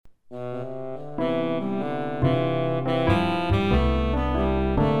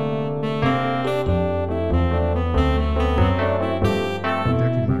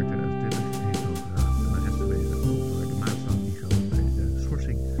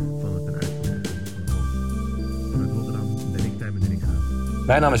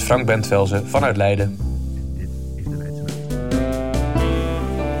Mijn naam is Frank Bentvelzen vanuit Leiden. Dit is de Leidse Nacht.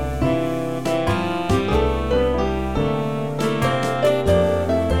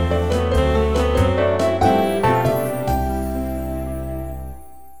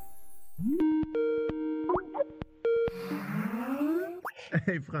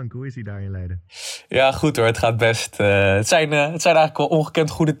 Hey Frank, hoe is hij daar in Leiden? Ja, goed hoor, het gaat best. Het zijn eigenlijk wel ongekend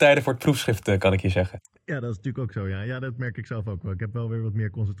goede tijden voor het proefschrift, kan ik je zeggen. Ja, dat is natuurlijk ook zo, ja. Ja, dat merk ik zelf ook wel. Ik heb wel weer wat meer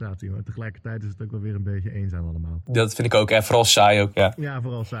concentratie, maar tegelijkertijd is het ook wel weer een beetje eenzaam allemaal. Dat vind ik ook, en vooral saai ook, ja. Ja,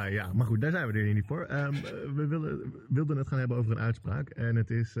 vooral saai, ja. Maar goed, daar zijn we er niet voor. We wilden het gaan hebben over een uitspraak. En het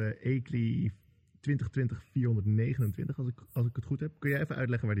is ECLI 2020-429, als ik het goed heb. Kun jij even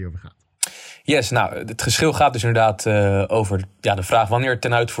uitleggen waar die over gaat? Yes, nou, het geschil gaat dus inderdaad over de vraag wanneer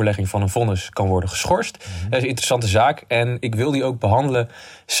ten uitvoerlegging van een vonnis kan worden geschorst. Dat is een interessante zaak en ik wil die ook behandelen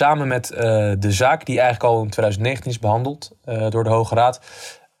samen met de zaak die eigenlijk al in 2019 is behandeld door de Hoge Raad.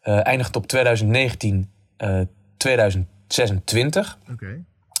 Eindigt op 2019-2026. Oké.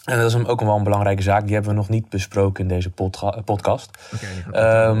 En dat is ook wel een belangrijke zaak. Die hebben we nog niet besproken in deze podcast. Oké, die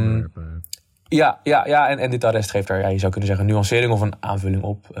gaat Ja, en dit arrest geeft daar, je zou kunnen zeggen, een nuancering of een aanvulling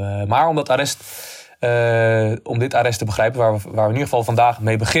op. Maar om dit arrest te begrijpen, waar we in ieder geval vandaag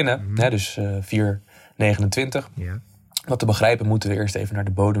mee beginnen, dus 429. Ja. Dat te begrijpen moeten we eerst even naar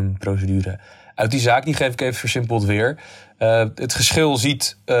de bodemprocedure uit die zaak. Die geef ik even versimpeld weer. Het geschil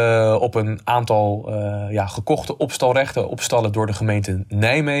ziet op een aantal gekochte opstalrechten, opstallen door de gemeente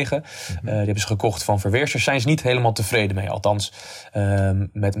Nijmegen. Die hebben ze gekocht van verweersters. Zijn ze niet helemaal tevreden mee, althans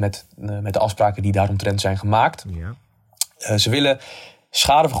met de afspraken die daaromtrent zijn gemaakt. Ja. Ze willen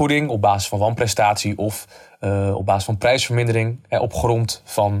schadevergoeding op basis van wanprestatie of op basis van prijsvermindering op grond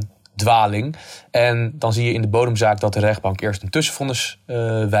van dwaling. En dan zie je in de bodemzaak dat de rechtbank eerst een tussenvonnis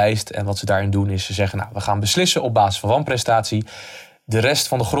wijst. En wat ze daarin doen is ze zeggen, we gaan beslissen op basis van wanprestatie. De rest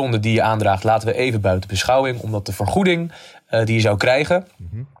van de gronden die je aandraagt laten we even buiten beschouwing. Omdat de vergoeding die je zou krijgen,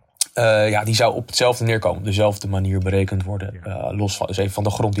 die zou op hetzelfde neerkomen. Op dezelfde manier berekend worden. Los van, dus even van de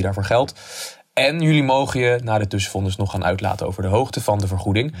grond die daarvoor geldt. En jullie mogen je na de tussenvonnis nog gaan uitlaten over de hoogte van de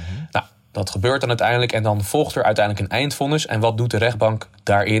vergoeding. Nou, dat gebeurt dan uiteindelijk en dan volgt er uiteindelijk een eindvonnis. En wat doet de rechtbank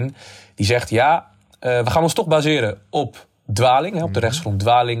daarin? Die zegt we gaan ons toch baseren op dwaling, op de rechtsgrond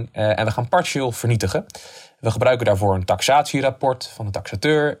dwaling. En we gaan partieel vernietigen. We gebruiken daarvoor een taxatierapport van de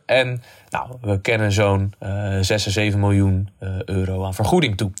taxateur. En we kennen zo'n 6 à 7 miljoen euro aan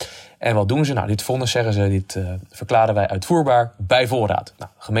vergoeding toe. En wat doen ze? Dit vonnis zeggen ze, dit verklaren wij uitvoerbaar bij voorraad. De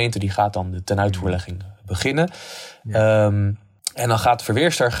gemeente die gaat dan de tenuitvoerlegging beginnen. Ja. En dan gaat de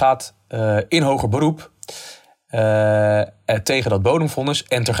verweerster in hoger beroep tegen dat bodemvonnis.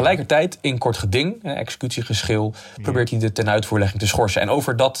 En tegelijkertijd in kort geding, executiegeschil, probeert hij de tenuitvoerlegging te schorsen. En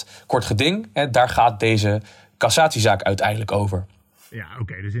over dat kort geding, daar gaat deze cassatiezaak uiteindelijk over. Ja,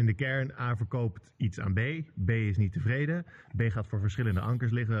 oké. Dus in de kern, A verkoopt iets aan B. B is niet tevreden. B gaat voor verschillende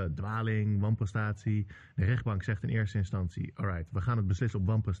ankers liggen. Dwaling, wanprestatie. De rechtbank zegt in eerste instantie, alright, we gaan het beslissen op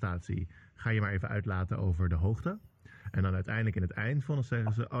wanprestatie. Ga je maar even uitlaten over de hoogte. En dan uiteindelijk in het eindvonnis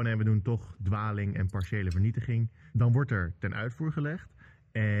zeggen ze, we doen toch dwaling en partiële vernietiging. Dan wordt er ten uitvoer gelegd.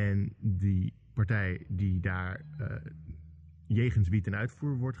 En die partij die daar jegens wie ten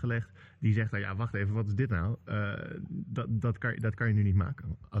uitvoer wordt gelegd, die zegt, wacht even, wat is dit nou? Dat kan je nu niet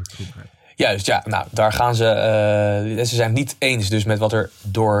maken, als ik het goed begrijp. Juist, ja. Daar gaan ze zijn het niet eens dus met wat er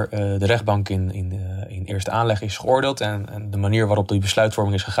door de rechtbank in eerste aanleg is geoordeeld en de manier waarop die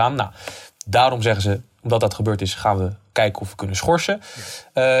besluitvorming is gegaan. Daarom zeggen ze, omdat dat gebeurd is, gaan we kijken of we kunnen schorsen.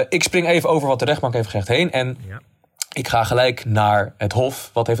 Ja. Ik spring even over wat de rechtbank heeft gezegd heen. En ik ga gelijk naar het Hof.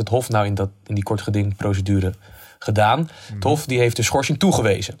 Wat heeft het Hof nou in die kortgedingprocedure gedaan? Het Hof die heeft de schorsing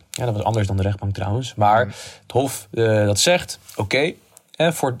toegewezen. Ja, dat was anders dan de rechtbank trouwens. Maar het Hof dat zegt,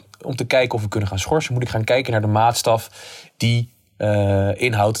 om te kijken of we kunnen gaan schorsen, moet ik gaan kijken naar de maatstaf die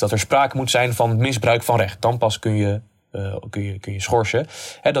inhoudt dat er sprake moet zijn van misbruik van recht. Dan pas kun je schorsen.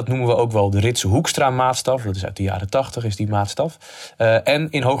 Dat noemen we ook wel de Ritse-Hoekstra-maatstaf. Dat is uit de jaren 80 is die maatstaf.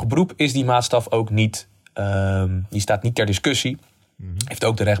 En in hoger beroep is die maatstaf ook niet, die staat niet ter discussie. Heeft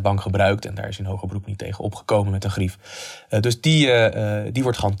ook de rechtbank gebruikt en daar is in hoger beroep niet tegen opgekomen met een grief. Dus die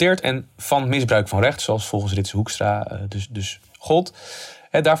wordt gehanteerd en van misbruik van recht, zoals volgens Ritse-Hoekstra dus gold.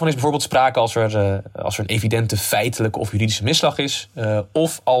 Daarvan is bijvoorbeeld sprake als er een evidente feitelijke of juridische misslag is.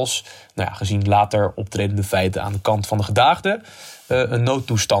 Of als, gezien later optredende feiten aan de kant van de gedaagde, een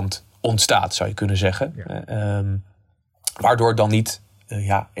noodtoestand ontstaat, zou je kunnen zeggen. Ja. Waardoor het dan niet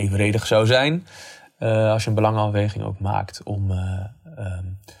evenredig zou zijn, als je een belangenafweging ook maakt,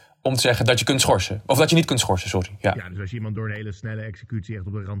 om te zeggen dat je kunt schorsen. Of dat je niet kunt schorsen, sorry. Ja, dus als je iemand door een hele snelle executie echt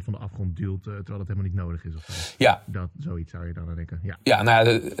op de rand van de afgrond duwt, terwijl dat helemaal niet nodig is. Of zo. Ja. Zoiets zou je dan aan denken.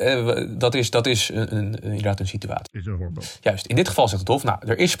 Dat is inderdaad een situatie. Is een voorbeeld. Juist, in dit geval zegt het Hof,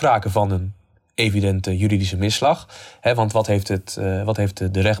 er is sprake van een evidente juridische misslag. Want wat heeft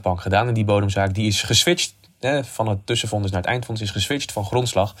de rechtbank gedaan in die bodemzaak? Die is geswitcht. Van het tussenvonnis naar het eindvonnis is geswitcht van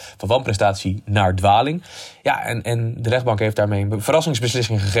grondslag, van wanprestatie naar dwaling. Ja, en de rechtbank heeft daarmee een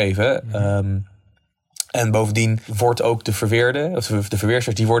verrassingsbeslissing gegeven. En bovendien wordt ook de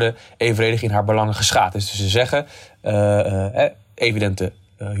verweersters, die worden evenredig in haar belangen geschaad. Dus ze zeggen evidente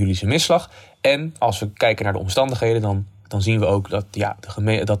juridische misslag. En als we kijken naar de omstandigheden, dan zien we ook dat,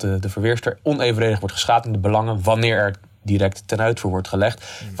 de verweerster onevenredig wordt geschaad in de belangen wanneer er direct ten uitvoer wordt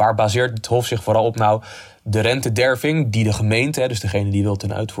gelegd. Waar baseert het Hof zich vooral op? Nou, de rentederving die de gemeente, dus degene die wil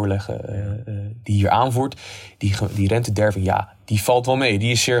ten uitvoer leggen, die hier aanvoert, die rentederving, die valt wel mee.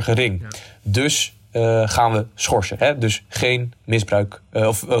 Die is zeer gering. Ja. Dus gaan we schorsen. Dus geen misbruik,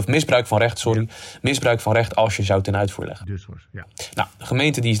 of misbruik van recht, sorry. Ja. Misbruik van recht als je zou ten uitvoer leggen. Dus schorsen, ja. Nou, de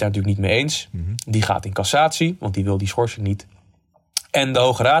gemeente die is daar natuurlijk niet mee eens. Die gaat in cassatie, want die wil die schorsing niet. En de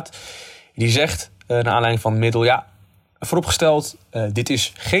Hoge Raad, die zegt, naar aanleiding van het middel, vooropgesteld, dit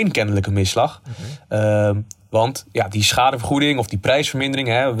is geen kennelijke misslag. Want die schadevergoeding of die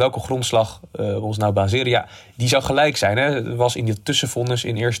prijsvermindering, welke grondslag we ons nou baseren, die zou gelijk zijn. Het was in dit tussenvonnis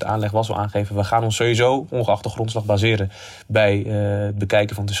in eerste aanleg was al aangegeven, we gaan ons sowieso, ongeacht de grondslag, baseren bij het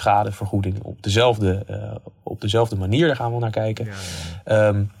bekijken van de schadevergoeding op dezelfde manier. Daar gaan we naar kijken.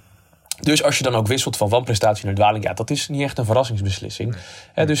 Dus als je dan ook wisselt van wanprestatie naar dwaling, dat is niet echt een verrassingsbeslissing.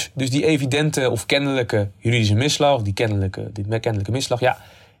 Nee. Dus die evidente of kennelijke juridische misslag, of die kennelijke misslag,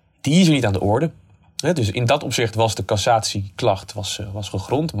 die is er niet aan de orde. Dus in dat opzicht was de cassatieklacht was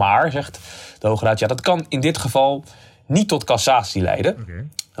gegrond. Maar, zegt de Hoge Raad, dat kan in dit geval niet tot cassatie leiden. Okay.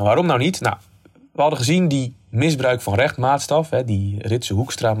 En waarom nou niet? Nou, we hadden gezien die misbruik van recht maatstaf, die Ritse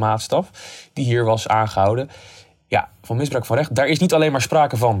Hoekstra maatstaf, die hier was aangehouden. Ja, van misbruik van recht, daar is niet alleen maar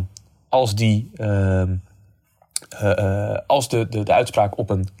sprake van als de uitspraak op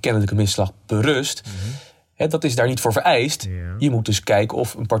een kennelijke misslag berust. Dat is daar niet voor vereist. Ja. Je moet dus kijken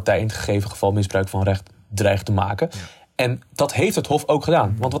of een partij in het gegeven geval misbruik van recht dreigt te maken. Ja. En dat heeft het Hof ook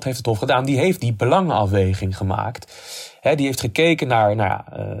gedaan. Want wat heeft het Hof gedaan? Die heeft die belangenafweging gemaakt. Die heeft gekeken naar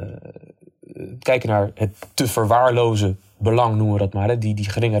het te verwaarlozen belang, noemen we dat maar. Die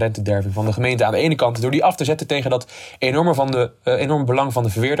geringe rentederving van de gemeente aan de ene kant, door die af te zetten tegen dat enorme belang van de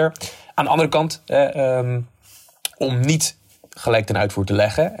verweerder. Aan de andere kant, om niet gelijk ten uitvoer te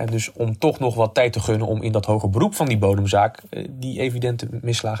leggen. En dus om toch nog wat tijd te gunnen om in dat hoger beroep van die bodemzaak die evidente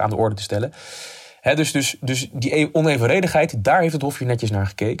misslagen aan de orde te stellen. Dus die onevenredigheid, daar heeft het Hof hier netjes naar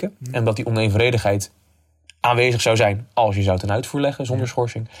gekeken. En omdat die onevenredigheid aanwezig zou zijn als je zou ten uitvoer leggen zonder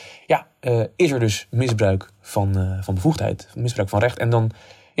schorsing. Is er dus misbruik van bevoegdheid, misbruik van recht. En dan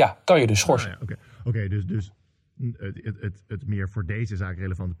kan je dus schorsen. Oké, dus het meer voor deze zaak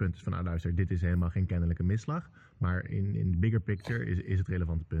relevante punt is van, luister, dit is helemaal geen kennelijke misslag. Maar in de bigger picture is het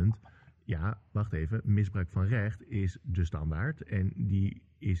relevante punt. Ja, wacht even, misbruik van recht is de standaard. En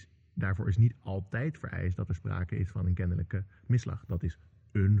daarvoor is niet altijd vereist dat er sprake is van een kennelijke misslag. Dat is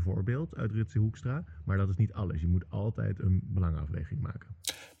een voorbeeld uit Ritse Hoekstra, maar dat is niet alles. Je moet altijd een belangenafweging maken.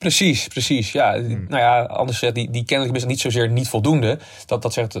 Precies. Ja. Anders zegt die kennelijke misslag niet zozeer niet voldoende.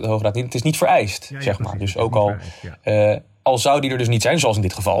 Dat zegt de Hoge Raad niet. Het is niet vereist, zeg maar. Dus ook al zou die er dus niet zijn, zoals in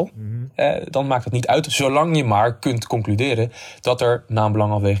dit geval, dan maakt het niet uit, zolang je maar kunt concluderen dat er na een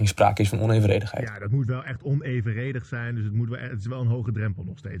belangenafweging sprake is van onevenredigheid. Ja, dat moet wel echt onevenredig zijn, dus het is wel een hoge drempel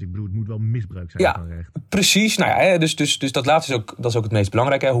nog steeds. Ik bedoel, het moet wel misbruik zijn van recht. Precies. Dus dat laatste is ook het meest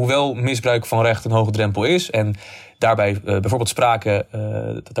belangrijke. Hoewel misbruik van recht een hoge drempel is en daarbij bijvoorbeeld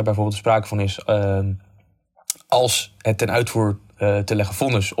sprake van is als het ten uitvoer te leggen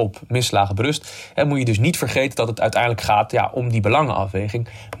vonnis op misslagen berust. En moet je dus niet vergeten dat het uiteindelijk gaat om die belangenafweging.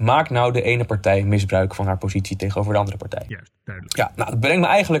 Maakt nou de ene partij misbruik van haar positie tegenover de andere partij? Juist, duidelijk. Ja, dat brengt me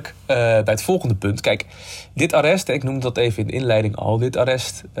eigenlijk bij het volgende punt. Kijk, dit arrest, ik noemde dat even in de inleiding al, dit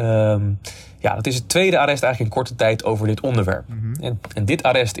arrest, dat is het tweede arrest eigenlijk in korte tijd over dit onderwerp. En dit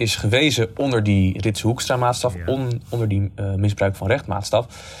arrest is gewezen onder die Ritse Hoekstra maatstaf, onder die misbruik van recht maatstaf,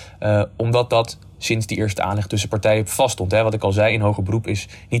 omdat dat sinds die eerste aanleg tussen partijen vaststond. Wat ik al zei, in hoger beroep is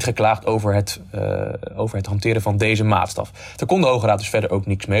niet geklaagd over het hanteren van deze maatstaf. Daar kon de Hoge Raad dus verder ook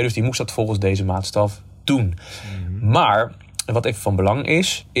niks mee, dus die moest dat volgens deze maatstaf doen. Maar wat even van belang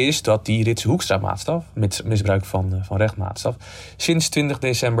is dat die Ritse Hoekstra maatstaf, met misbruik van rechtmaatstaf, sinds 20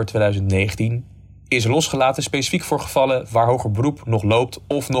 december 2019 is losgelaten, specifiek voor gevallen waar hoger beroep nog loopt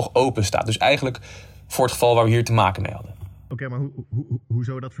of nog open staat. Dus eigenlijk voor het geval waar we hier te maken mee hadden. Oké, maar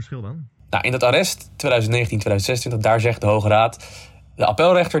hoezo dat verschil dan? Nou, in dat arrest 2019-2026, daar zegt de Hoge Raad... de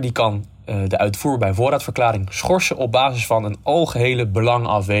appelrechter die kan de uitvoer bij voorraadverklaring schorsen... op basis van een algehele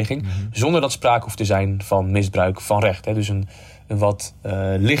belangafweging... zonder dat sprake hoeft te zijn van misbruik van recht. Hè. Dus een wat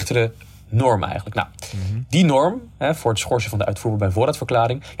lichtere norm eigenlijk. Nou, die norm voor het schorsen van de uitvoer bij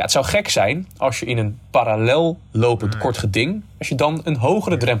voorraadverklaring... Ja, het zou gek zijn als je in een parallel lopend kort geding... als je dan een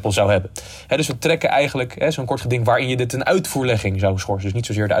hogere drempel zou hebben. Dus we trekken eigenlijk zo'n kort geding... waarin je de ten uitvoerlegging zou schorsen. Dus niet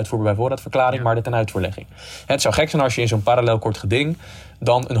zozeer de uitvoer bij voorraadverklaring... maar de ten uitvoerlegging. Het zou gek zijn als je in zo'n parallel kort geding...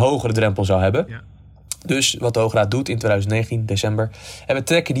 dan een hogere drempel zou hebben... Ja. Dus wat de Hoge Raad doet in 2019, december... en we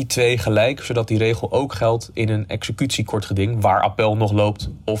trekken die twee gelijk... zodat die regel ook geldt in een executiekortgeding... waar appel nog loopt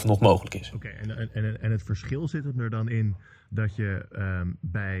of nog mogelijk is. Oké, en het verschil zit er dan in... dat je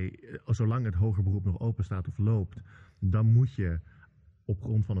zolang het hoger beroep nog open staat of loopt... dan moet je op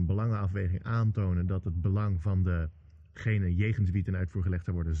grond van een belangenafweging aantonen... dat het belang van degene jegens wie ten uitvoer gelegd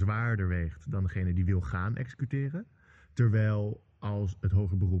zou worden... zwaarder weegt dan degene die wil gaan executeren. Terwijl... als het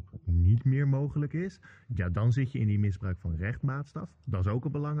hoger beroep niet meer mogelijk is... ja, dan zit je in die misbruik van rechtmaatstaf. Dat is ook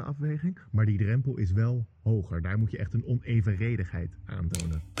een belangenafweging. Maar die drempel is wel hoger. Daar moet je echt een onevenredigheid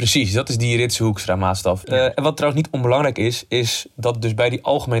aantonen. Precies, dat is die Ritse-Hoekstra maatstaf. Ja. En wat trouwens niet onbelangrijk is dat dus bij die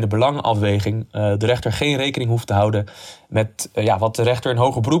algemene belangenafweging... de rechter geen rekening hoeft te houden met wat de rechter in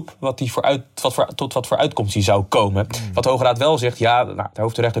hoger beroep... tot wat voor uitkomst die zou komen. Wat de Hoge Raad wel zegt, daar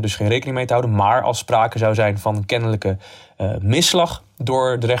hoeft de rechter dus geen rekening mee te houden... maar als sprake zou zijn van een kennelijke misslag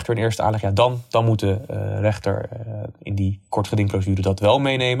door de rechter in eerste aanleg... dan moet de rechter in die kortgedingprocedure dat wel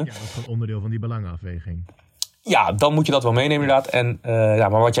meenemen. Ja, dat is een onderdeel van die belangenafweging. Ja, dan moet je dat wel meenemen inderdaad. En, maar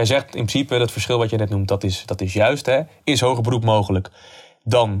wat jij zegt, in principe, dat verschil wat je net noemt, dat is juist. Hè. Is hoger beroep mogelijk,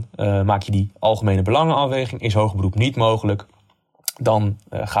 dan maak je die algemene belangenafweging. Is hoger beroep niet mogelijk, dan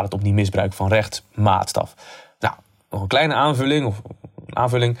gaat het om die misbruik van rechtsmaatstaf. Nou, nog een kleine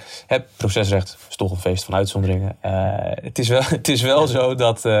aanvulling. Het procesrecht is toch een feest van uitzonderingen. Het is wel zo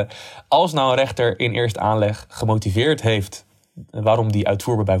dat als nou een rechter in eerste aanleg gemotiveerd heeft... waarom die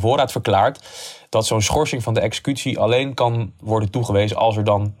uitvoerbaar bij voorraad verklaart... dat zo'n schorsing van de executie alleen kan worden toegewezen... als er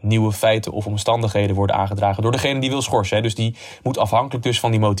dan nieuwe feiten of omstandigheden worden aangedragen... door degene die wil schorsen. Hè. Dus die moet afhankelijk dus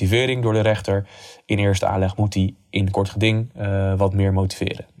van die motivering door de rechter... in eerste aanleg moet die in kort geding wat meer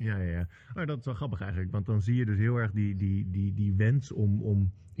motiveren. Ja. Maar dat is wel grappig eigenlijk. Want dan zie je dus heel erg die wens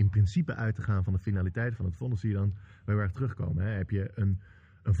om in principe uit te gaan... van de finaliteit van het vonnis zie je dan heel erg terugkomen. Hè. Heb je een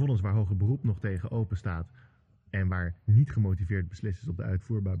vonnis waar hoger beroep nog tegen open staat... en waar niet gemotiveerd beslist is op de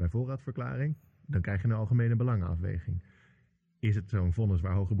uitvoerbaar bij voorraadverklaring... dan krijg je een algemene belangenafweging. Is het zo'n vonnis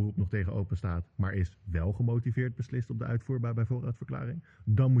waar hoger beroep nog tegen open staat... maar is wel gemotiveerd beslist op de uitvoerbaar bij voorraadverklaring...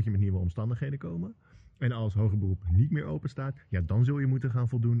 dan moet je met nieuwe omstandigheden komen. En als hoger beroep niet meer open staat... ja, dan zul je moeten gaan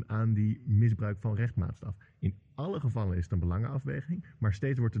voldoen aan die misbruik van rechtmaatstaf. In alle gevallen is het een belangenafweging... maar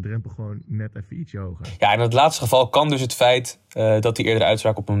steeds wordt de drempel gewoon net even ietsje hoger. Ja, in het laatste geval kan dus het feit... dat die eerdere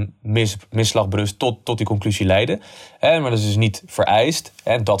uitspraak op een misslag berust... tot die conclusie leiden. Maar dat is dus niet vereist.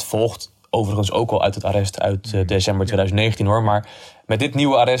 En dat volgt overigens ook al uit het arrest uit december 2019 hoor. Maar met dit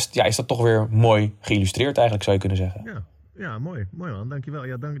nieuwe arrest is dat toch weer mooi geïllustreerd eigenlijk, zou je kunnen zeggen. Ja, mooi man. Dankjewel.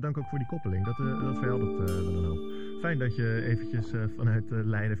 Ja, dank ook voor die koppeling. Dat verheldert dan een hoop. Fijn dat je eventjes vanuit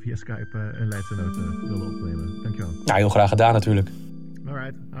Leiden via Skype een Leidse noot wilde opnemen. Dankjewel. Ja, heel graag gedaan natuurlijk.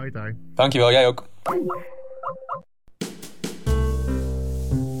 Alright, hou je taai. Dankjewel, jij ook.